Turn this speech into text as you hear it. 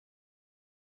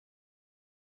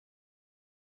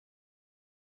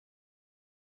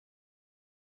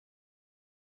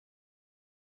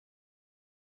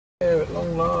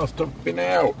long last I've been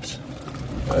out.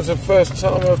 That's the first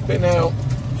time I've been out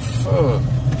for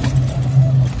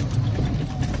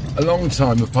a long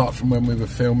time, apart from when we were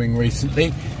filming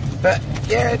recently. But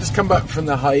yeah, just come back from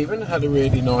the Haven, had a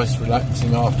really nice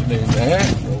relaxing afternoon there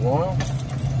for a while.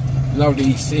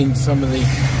 Lovely seeing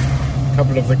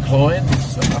couple of the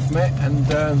clients that I've met, and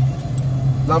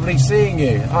lovely seeing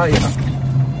you. Hiya.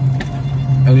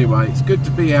 Anyway, it's good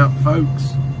to be out,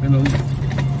 folks. Been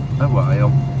a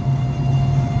while.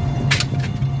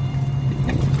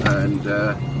 And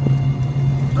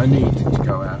I needed to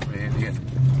go out really and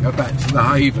go back to the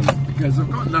Haven because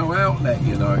I've got no outlet,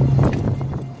 you know.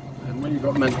 And when you've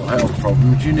got mental health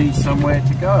problems, you need somewhere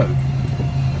to go.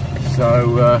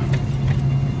 So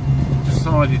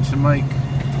decided to make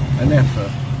an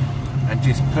effort and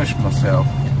just push myself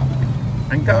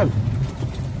and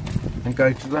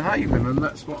go to the Haven, and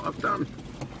that's what I've done.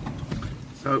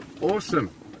 So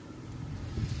awesome.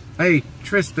 Hey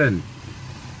Tristan,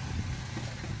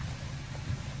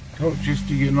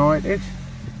 Colchester United,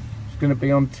 it's going to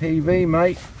be on TV,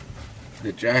 mate.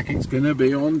 The jacket's going to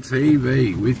be on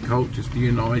TV with Colchester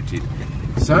United.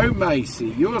 So Macy,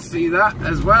 you'll see that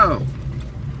as well.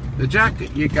 The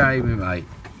jacket you gave me, mate.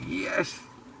 Yes,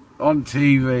 on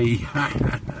TV.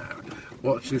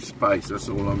 Watch this space, that's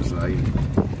all I'm saying.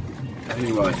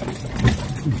 Anyway,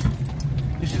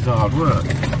 this is hard work.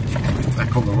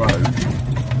 Back on the road.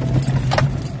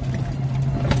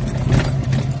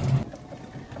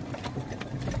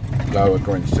 Lower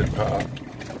Grinstead Park.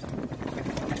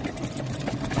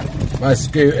 My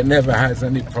scooter never has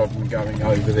any problem going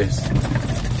over this.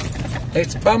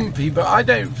 It's bumpy, but I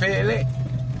don't feel it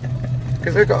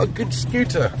because I've got a good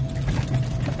scooter.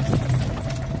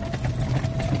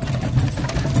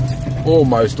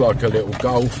 Almost like a little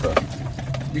golfer.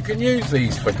 You can use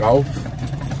these for golf.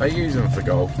 I use them for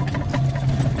golf.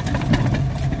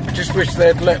 Just wish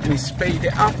they'd let me speed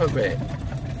it up a bit.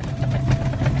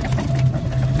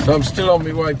 So I'm still on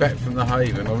my way back from the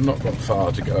Haven. I've not got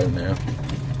far to go now.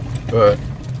 But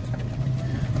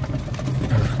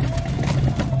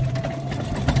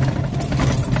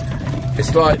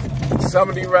it's like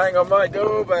somebody rang on my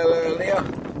doorbell earlier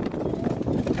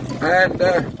and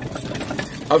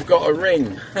I've got a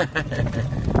ring.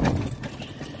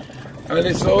 And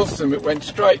it's awesome, it went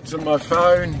straight to my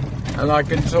phone and I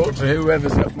can talk to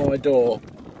whoever's at my door.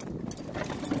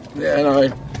 You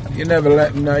know, you never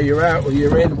let them know you're out or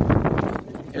you're in.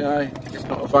 You know, it's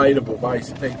not available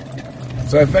basically.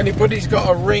 So if anybody's got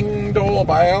a Ring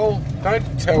doorbell,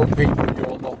 don't tell people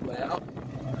you're not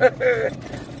there.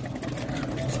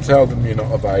 Just tell them you're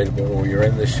not available or you're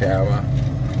in the shower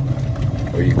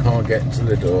or you can't get to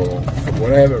the door for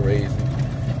whatever reason.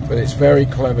 But it's very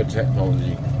clever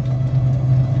technology.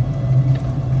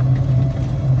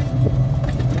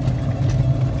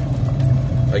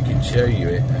 I can show you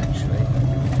it actually.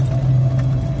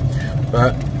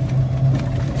 But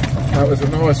that was a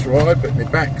nice ride, but my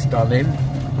back's done in.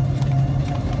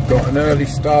 Got an early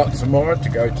start tomorrow to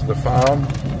go to the farm,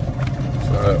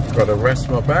 so I've got to rest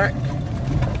my back.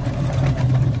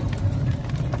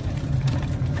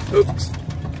 Oops.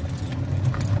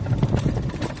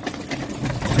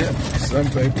 Yep, some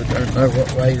people don't know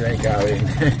what way they're going.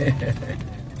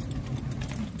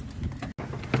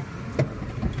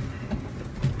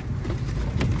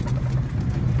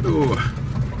 Ooh.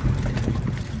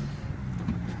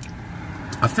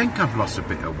 I think I've lost a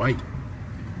bit of weight.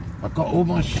 I've got all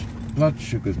my blood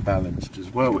sugars balanced as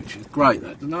well, which is great.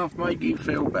 That doesn't have to make you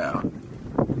feel better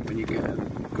when you get a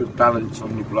good balance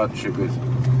on your blood sugars.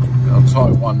 I'm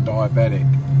type 1 diabetic.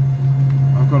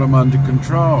 I've got them under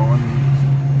control and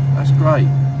that's great.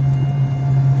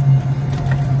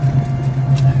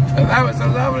 And that was a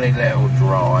lovely little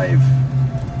drive.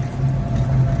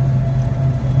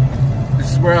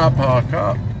 This is where I park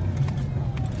up.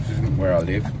 This isn't where I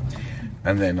live.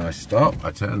 And then I stop,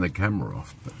 I turn the camera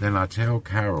off, but then I tell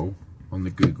Carol on the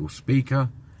Google speaker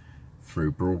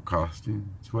through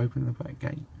broadcasting to open the back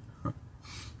gate.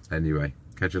 Anyway,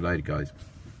 catch you later guys.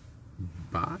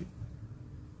 Bye.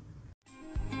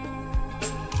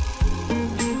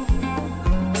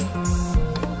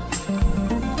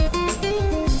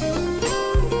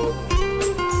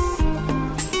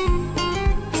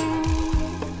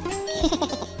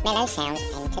 Mellow Sound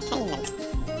Entertainment.